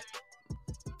stats. Like,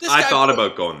 I thought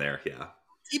about going there, yeah.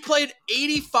 He played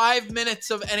 85 minutes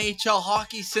of NHL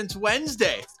hockey since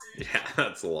Wednesday. Yeah,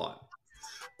 that's a lot.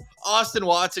 Austin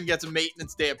Watson gets a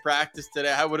maintenance day at practice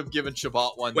today. I would have given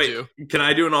Chabot one too. Can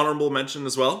I do an honorable mention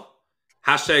as well?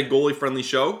 Hashtag goalie friendly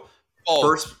show.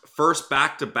 Oh. First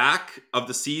back-to-back of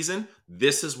the season.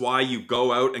 This is why you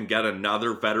go out and get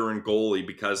another veteran goalie,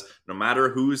 because no matter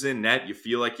who's in net, you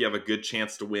feel like you have a good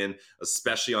chance to win,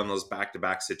 especially on those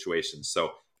back-to-back situations.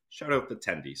 So shout out the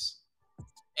Tendies.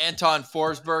 Anton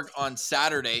Forsberg on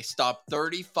Saturday stopped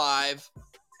 35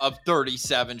 of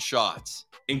 37 shots,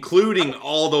 including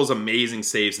all those amazing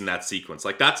saves in that sequence.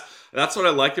 Like that's what I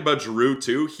liked about Giroux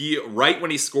too. He, right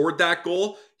when he scored that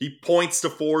goal, he points to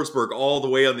Forsberg all the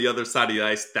way on the other side of the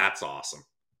ice. That's awesome.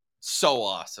 So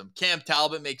awesome. Cam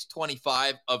Talbot makes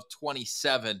 25 of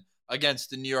 27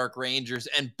 against the New York Rangers,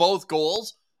 and both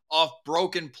goals off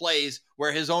broken plays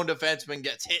where his own defenseman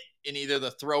gets hit in either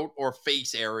the throat or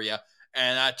face area,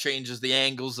 and that changes the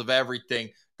angles of everything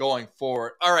going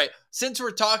forward. All right, since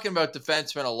we're talking about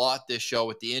defensemen a lot this show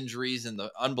with the injuries and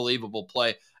the unbelievable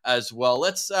play as well,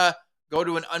 let's go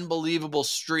to an unbelievable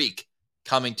streak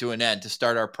coming to an end to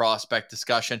start our prospect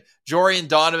discussion. Jordan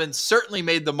Donovan certainly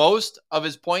made the most of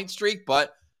his point streak,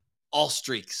 but all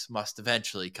streaks must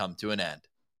eventually come to an end.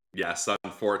 Yes,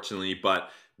 unfortunately,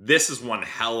 but this is one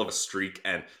hell of a streak.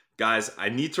 And guys, I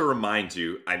need to remind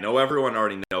you, I know everyone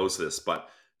already knows this, but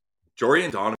Jordan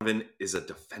Donovan is a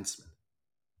defenseman.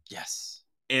 Yes.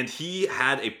 And he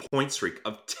had a point streak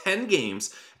of 10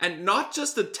 games, and not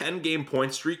just a 10-game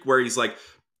point streak where he's like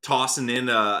tossing in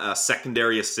a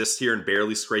secondary assist here and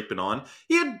barely scraping on.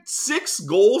 He had 6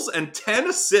 goals and 10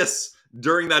 assists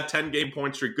during that 10-game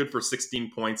point streak, good for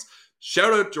 16 points.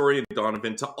 Shout out Jordan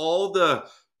Donovan to all the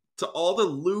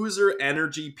loser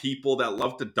energy people that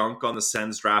love to dunk on the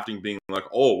Sens drafting, being like,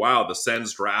 oh wow, the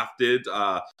Sens drafted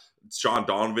Sean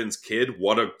Donovan's kid.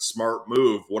 What a smart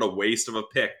move. What a waste of a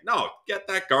pick. No, get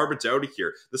that garbage out of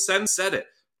here. The Sens said it.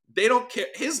 They don't care.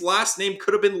 His last name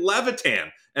could have been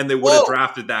Levitan, and they would have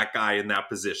drafted that guy in that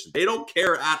position. They don't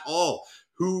care at all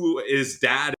who his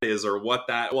dad is or what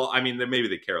that. Well, I mean, maybe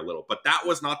they care a little, but that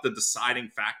was not the deciding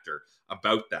factor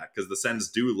about that, because the Sens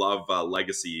do love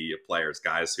legacy players,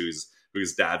 guys whose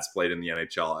dads played in the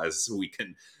NHL, as we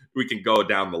can go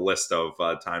down the list of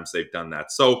times they've done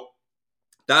that. So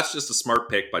that's just a smart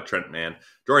pick by Trent Mann.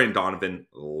 Jordan Donovan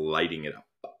lighting it up.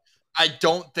 I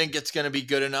don't think it's going to be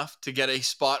good enough to get a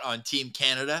spot on Team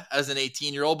Canada as an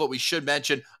 18-year-old, but we should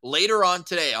mention later on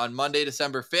today, on Monday,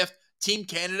 December 5th, Team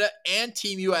Canada and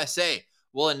Team USA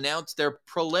will announce their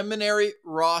preliminary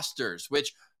rosters,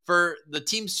 which for the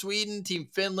Team Sweden, Team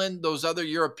Finland, those other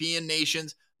European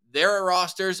nations, their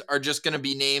rosters are just going to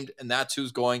be named, and that's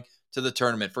who's going to the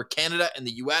tournament. For Canada and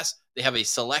the US, they have a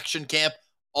selection camp,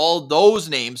 all those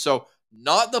names. So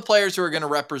not the players who are going to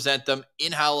represent them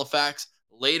in Halifax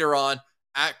later on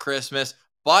at Christmas,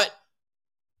 but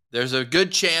there's a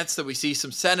good chance that we see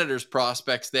some Senators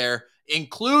prospects there,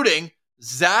 including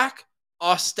Zach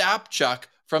Ostapchuk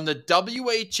from the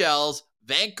WHL's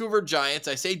Vancouver Giants.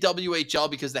 I say WHL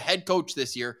because the head coach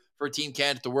this year for Team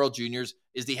Canada at the World Juniors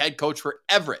is the head coach for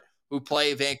Everett, who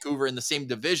play Vancouver in the same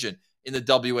division in the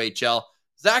WHL.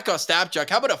 Zach Ostapchuk,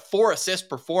 how about a 4-assist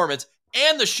performance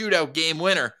and the shootout game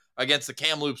winner against the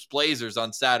Kamloops Blazers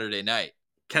on Saturday night?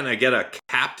 Can I get a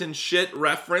captain shit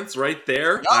reference right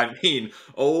there? Yep. I mean,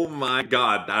 oh my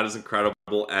God, that is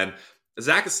incredible. And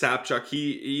Zach Ostapchuk,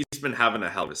 he's been having a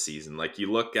hell of a season. Like,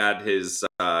 you look at his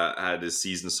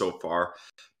season so far,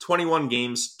 21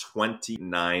 games,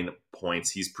 29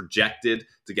 points. He's projected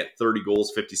to get 30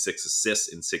 goals, 56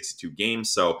 assists in 62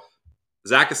 games. So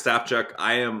Zach Ostapchuk,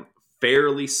 I am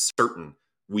fairly certain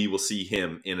we will see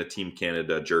him in a Team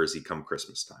Canada jersey come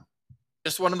Christmas time.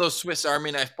 Just one of those Swiss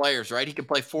Army knife players, right? He can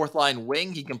play fourth line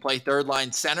wing. He can play third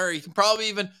line center. He can probably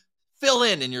even fill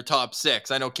in your top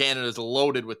six. I know Canada's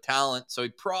loaded with talent, so he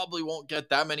probably won't get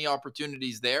that many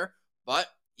opportunities there, but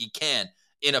he can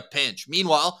in a pinch.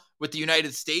 Meanwhile, with the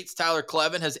United States, Tyler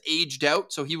Kleven has aged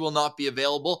out, so he will not be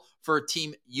available for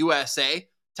Team USA.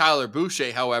 Tyler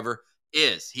Boucher, however,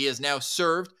 is. He has now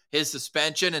served his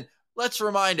suspension, and let's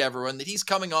remind everyone that he's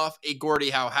coming off a Gordie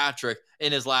Howe hat trick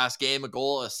in his last game, a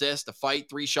goal, assist, a fight,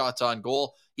 3 shots on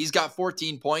goal. He's got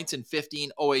 14 points in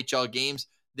 15 OHL games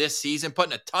this season,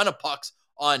 putting a ton of pucks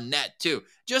on net too.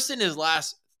 Just in his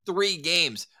last 3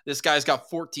 games, this guy's got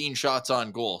 14 shots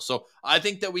on goal. So I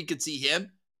think that we could see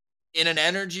him in an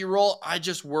energy role. I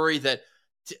just worry that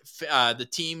the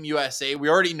Team USA, we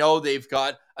already know they've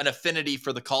got an affinity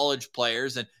for the college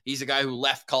players, and he's a guy who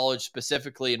left college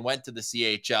specifically and went to the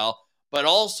CHL. But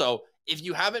also, if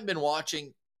you haven't been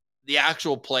watching the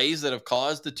actual plays that have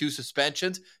caused the 2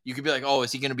 suspensions, you could be like, oh,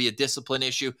 is he going to be a discipline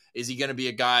issue? Is he going to be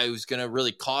a guy who's going to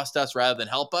really cost us rather than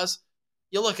help us?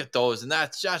 You look at those, and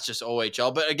that's just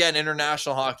OHL. But again,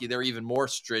 international hockey, they're even more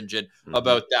stringent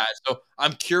about that. So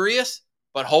I'm curious,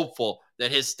 but hopeful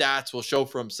that his stats will show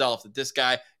for himself that this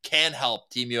guy can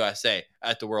help Team USA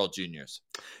at the World Juniors.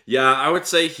 Yeah, I would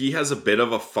say he has a bit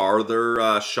of a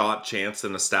farther shot chance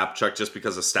than Ostapchuk, just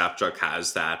because Ostapchuk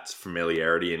has that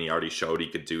familiarity, and he already showed he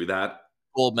could do that.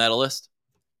 Gold medalist.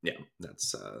 Yeah,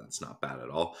 that's not bad at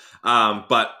all.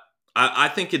 But I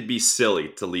think it'd be silly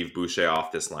to leave Boucher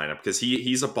off this lineup, because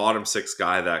he's a bottom 6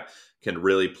 guy that can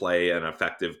really play an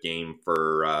effective game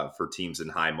for teams in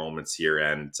high moments here.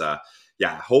 And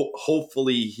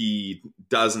hopefully he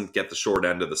doesn't get the short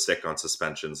end of the stick on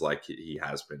suspensions like he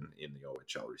has been in the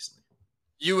OHL recently.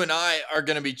 You and I are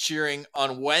going to be cheering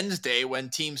on Wednesday when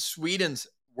Team Sweden's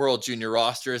World Junior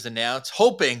roster is announced,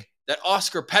 hoping that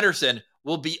Oscar Pettersson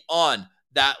will be on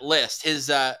that list. His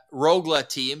Rögle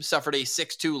team suffered a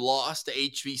 6-2 loss to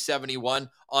HV71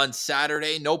 on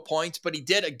Saturday. No points, but he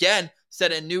did again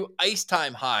set a new ice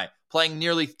time high, playing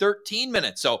nearly 13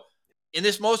 minutes. So in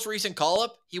this most recent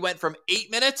call-up, he went from 8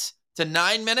 minutes to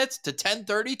 9 minutes to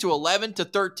 10:30 to 11 to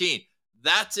 13.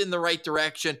 That's in the right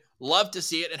direction. Love to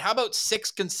see it. And how about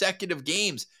 6 consecutive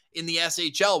games in the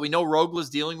SHL? We know Rögle's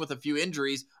dealing with a few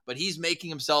injuries, but he's making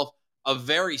himself a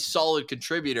very solid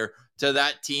contributor to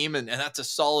that team, and that's a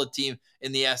solid team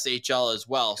in the SHL as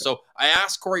well. So I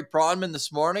asked Corey Pronman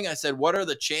this morning, I said, what are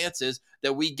the chances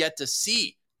that we get to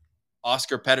see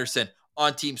Oscar Pettersson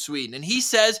on Team Sweden? And he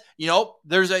says, he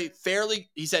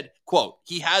said, quote,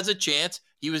 he has a chance.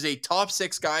 He was a top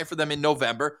 6 guy for them in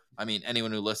November. I mean,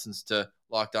 anyone who listens to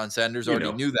Locked On Senators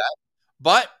already knew that.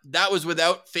 But that was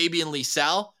without Fabian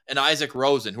Lysell and Isaac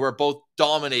Rosen, who are both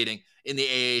dominating in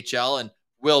the AHL and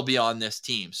will be on this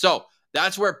team. So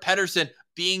that's where Pettersson,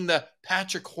 being the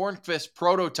Patrick Hornqvist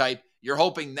prototype, you're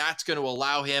hoping that's going to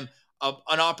allow him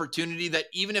an opportunity that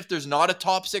even if there's not a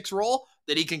top 6 role,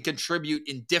 that he can contribute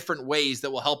in different ways that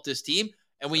will help this team.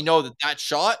 And we know that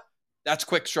shot, that's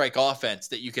quick strike offense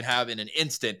that you can have in an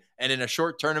instant. And in a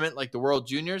short tournament like the World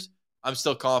Juniors, I'm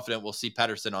still confident we'll see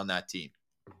Pettersson on that team.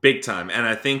 Big time. And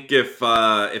I think if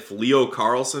Leo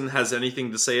Carlsson has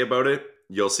anything to say about it,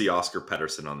 you'll see Oscar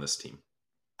Pettersson on this team.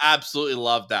 Absolutely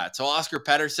love that. So Oscar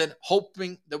Pettersson,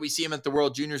 hoping that we see him at the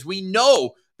World Juniors. We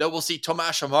know that we'll see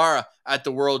Tomas Hamara at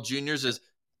the World Juniors as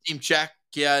Team Czech,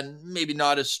 maybe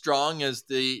not as strong as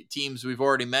the teams we've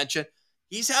already mentioned.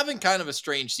 He's having kind of a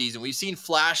strange season. We've seen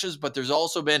flashes, but there's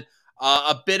also been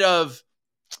a bit of,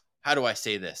 how do I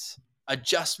say this,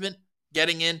 adjustment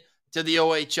getting in to the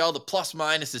OHL. The plus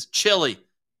minus is chilly.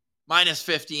 Minus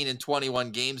 15 in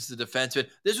 21 games as a defenseman.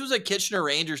 This was a Kitchener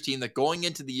Rangers team that going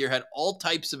into the year had all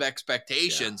types of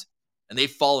expectations, and they've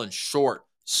fallen short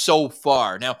so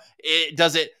far. Now,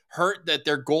 does it hurt that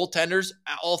their goaltenders,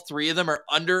 all 3 of them, are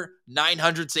under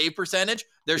 900 save percentage?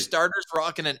 Their starters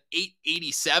rocking an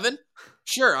 887?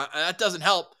 Sure, that doesn't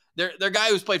help. Their guy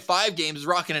who's played 5 games is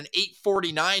rocking an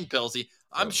 849, Pilsy.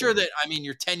 I'm sure that, I mean,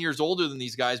 you're 10 years older than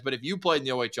these guys, but if you played in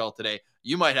the OHL today,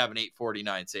 you might have an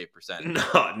 849 save percent.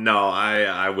 No,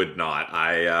 I would not.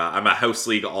 I'm a house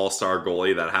league all-star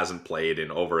goalie that hasn't played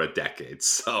in over a decade,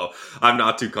 so I'm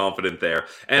not too confident there.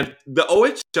 And the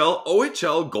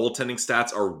OHL goaltending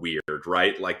stats are weird,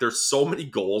 right? Like, there's so many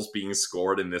goals being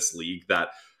scored in this league that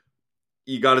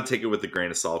you got to take it with a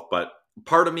grain of salt. But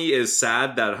part of me is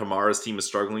sad that Hamara's team is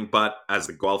struggling, but as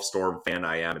the Guelph Storm fan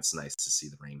I am, it's nice to see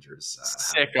the Rangers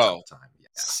have a tough time. Yeah.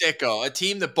 Sicko, a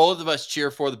team that both of us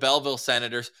cheer for, the Belleville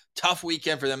Senators. Tough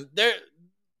weekend for them.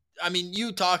 I mean,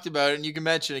 you talked about it, and you can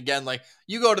mention again, like,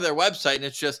 you go to their website, and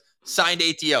it's just signed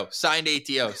ATO, signed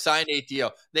ATO, signed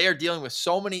ATO. They are dealing with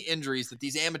so many injuries that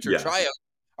these amateur tryouts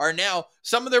are now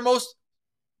some of their most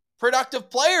productive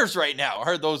players right now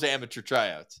are those amateur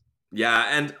tryouts. Yeah,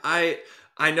 and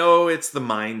I know it's the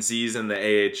Mindsies and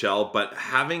the AHL, but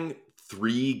having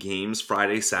 3 games,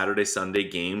 Friday, Saturday, Sunday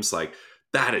games, like,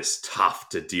 that is tough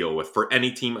to deal with for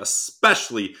any team,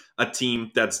 especially a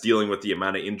team that's dealing with the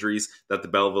amount of injuries that the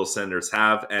Belleville Senators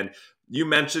have. And you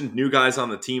mentioned new guys on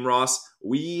the team, Ross.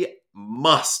 We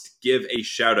must give a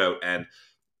shout out, and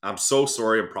I'm so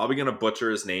sorry, I'm probably going to butcher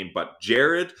his name, but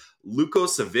Jared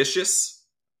Lukosavicius.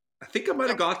 I think I might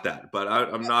have got that, but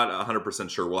I'm not 100%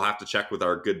 sure. We'll have to check with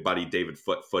our good buddy David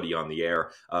Footy on the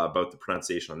air about the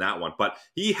pronunciation on that one. But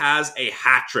he has a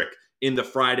hat trick in the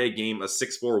Friday game, a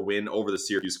 6-4 win over the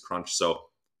Syracuse Crunch. So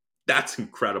that's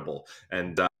incredible.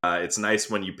 And it's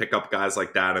nice when you pick up guys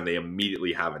like that and they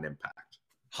immediately have an impact.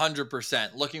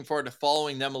 100%. Looking forward to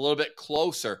following them a little bit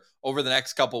closer over the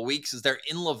next couple of weeks as they're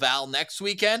in Laval next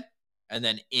weekend and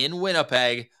then in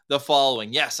Winnipeg the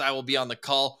following. Yes, I will be on the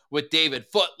call with David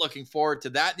Foote. Looking forward to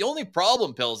that. The only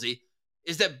problem, Pilsy,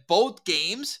 is that both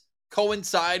games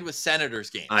coincide with Senators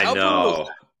games. I know.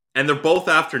 And they're both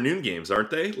afternoon games, aren't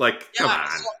they? Like, come on.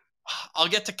 So I'll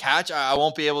get to catch. I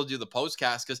won't be able to do the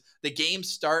postcast because the games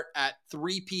start at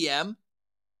 3 p.m.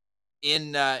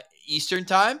 in Eastern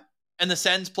time, and the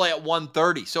Sens play at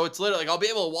 1:30. So it's literally, like, I'll be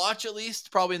able to watch at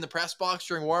least, probably in the press box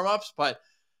during warmups, but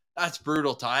that's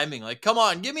brutal timing. Like, come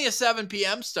on, give me a 7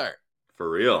 p.m. start. For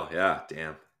real, yeah,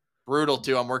 damn. Brutal,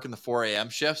 too. I'm working the 4 a.m.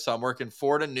 shift, so I'm working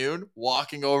 4 to noon,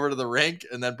 walking over to the rink,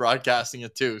 and then broadcasting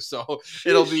at 2. So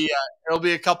it'll be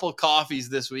a couple coffees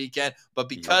this weekend. But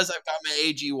because I've got my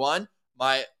AG1,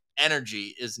 my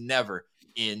energy is never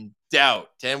in doubt.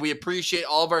 And we appreciate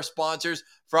all of our sponsors,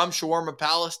 from Shawarma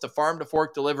Palace to Farm to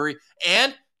Fork Delivery.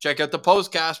 And check out the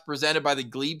postcast presented by the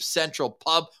Glebe Central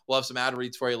Pub. We'll have some ad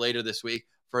reads for you later this week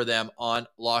for them on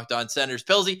Locked On Senators.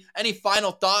 Pilsy, any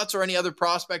final thoughts or any other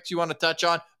prospects you want to touch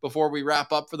on before we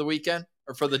wrap up for the weekend,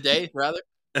 or for the day, rather?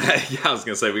 Yeah, I was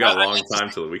going to say, we got a long time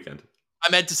till the weekend.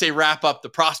 I meant to say wrap up the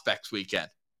prospects weekend.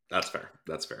 That's fair.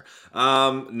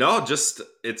 No, just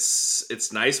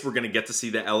it's nice. We're going to get to see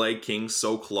the LA Kings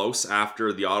so close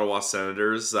after the Ottawa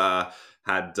Senators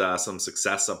had some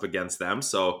success up against them.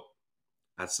 So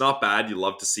that's not bad. You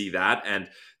love to see that. And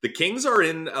the Kings are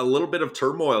in a little bit of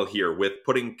turmoil here with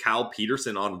putting Cal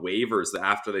Peterson on waivers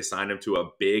after they signed him to a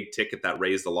big ticket that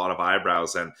raised a lot of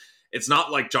eyebrows. And it's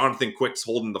not like Jonathan Quick's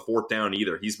holding the fort down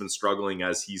either. He's been struggling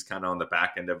as he's kind of on the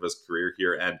back end of his career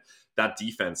here. And that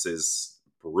defense is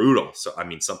brutal. So, I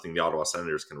mean, something the Ottawa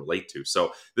Senators can relate to.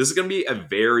 So this is going to be a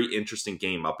very interesting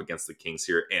game up against the Kings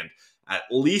here. And at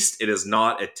least it is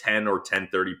not a 10 or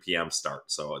 10:30 p.m.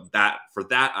 start. So for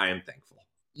that, I am thankful.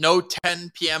 No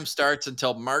 10 p.m. starts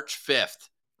until March 5th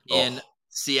in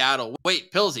Seattle.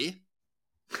 Wait, Pilsy,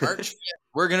 March 5th.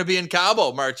 We're going to be in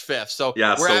Cabo March 5th. So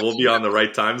yeah, so we'll be on the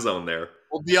right time zone there.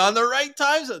 We'll be on the right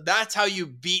time zone. That's how you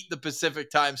beat the Pacific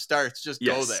time starts. Just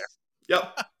go there.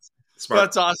 Yep. Smart.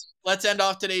 That's awesome. Let's end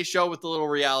off today's show with a little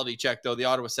reality check, though. The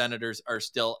Ottawa Senators are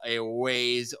still a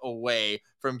ways away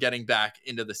from getting back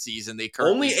into the season. They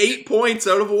currently only 8 points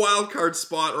out of a wild card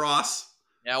spot, Ross.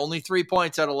 Yeah, only 3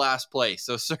 points out of last place.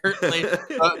 So certainly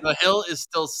the hill is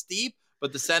still steep,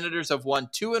 but the Senators have won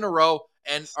 2 in a row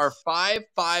and are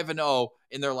 5-5-0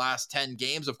 in their last 10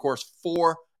 games. Of course,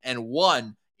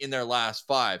 4-1 in their last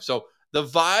 5. So the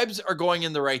vibes are going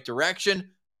in the right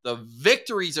direction. The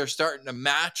victories are starting to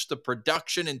match the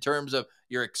production in terms of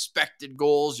your expected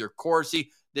goals, your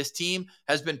Corsi. This team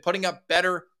has been putting up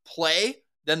better play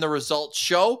than the results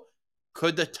show.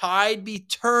 Could the tide be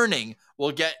turning?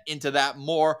 We'll get into that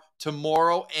more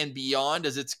tomorrow and beyond,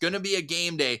 as it's going to be a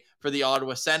game day for the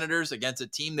Ottawa Senators against a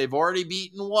team they've already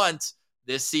beaten once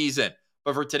this season.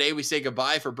 But for today, we say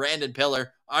goodbye. For Brandon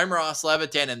Pillar, I'm Ross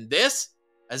Levitan, and this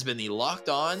has been the Locked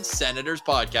On Senators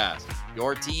podcast,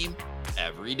 your team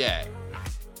every day.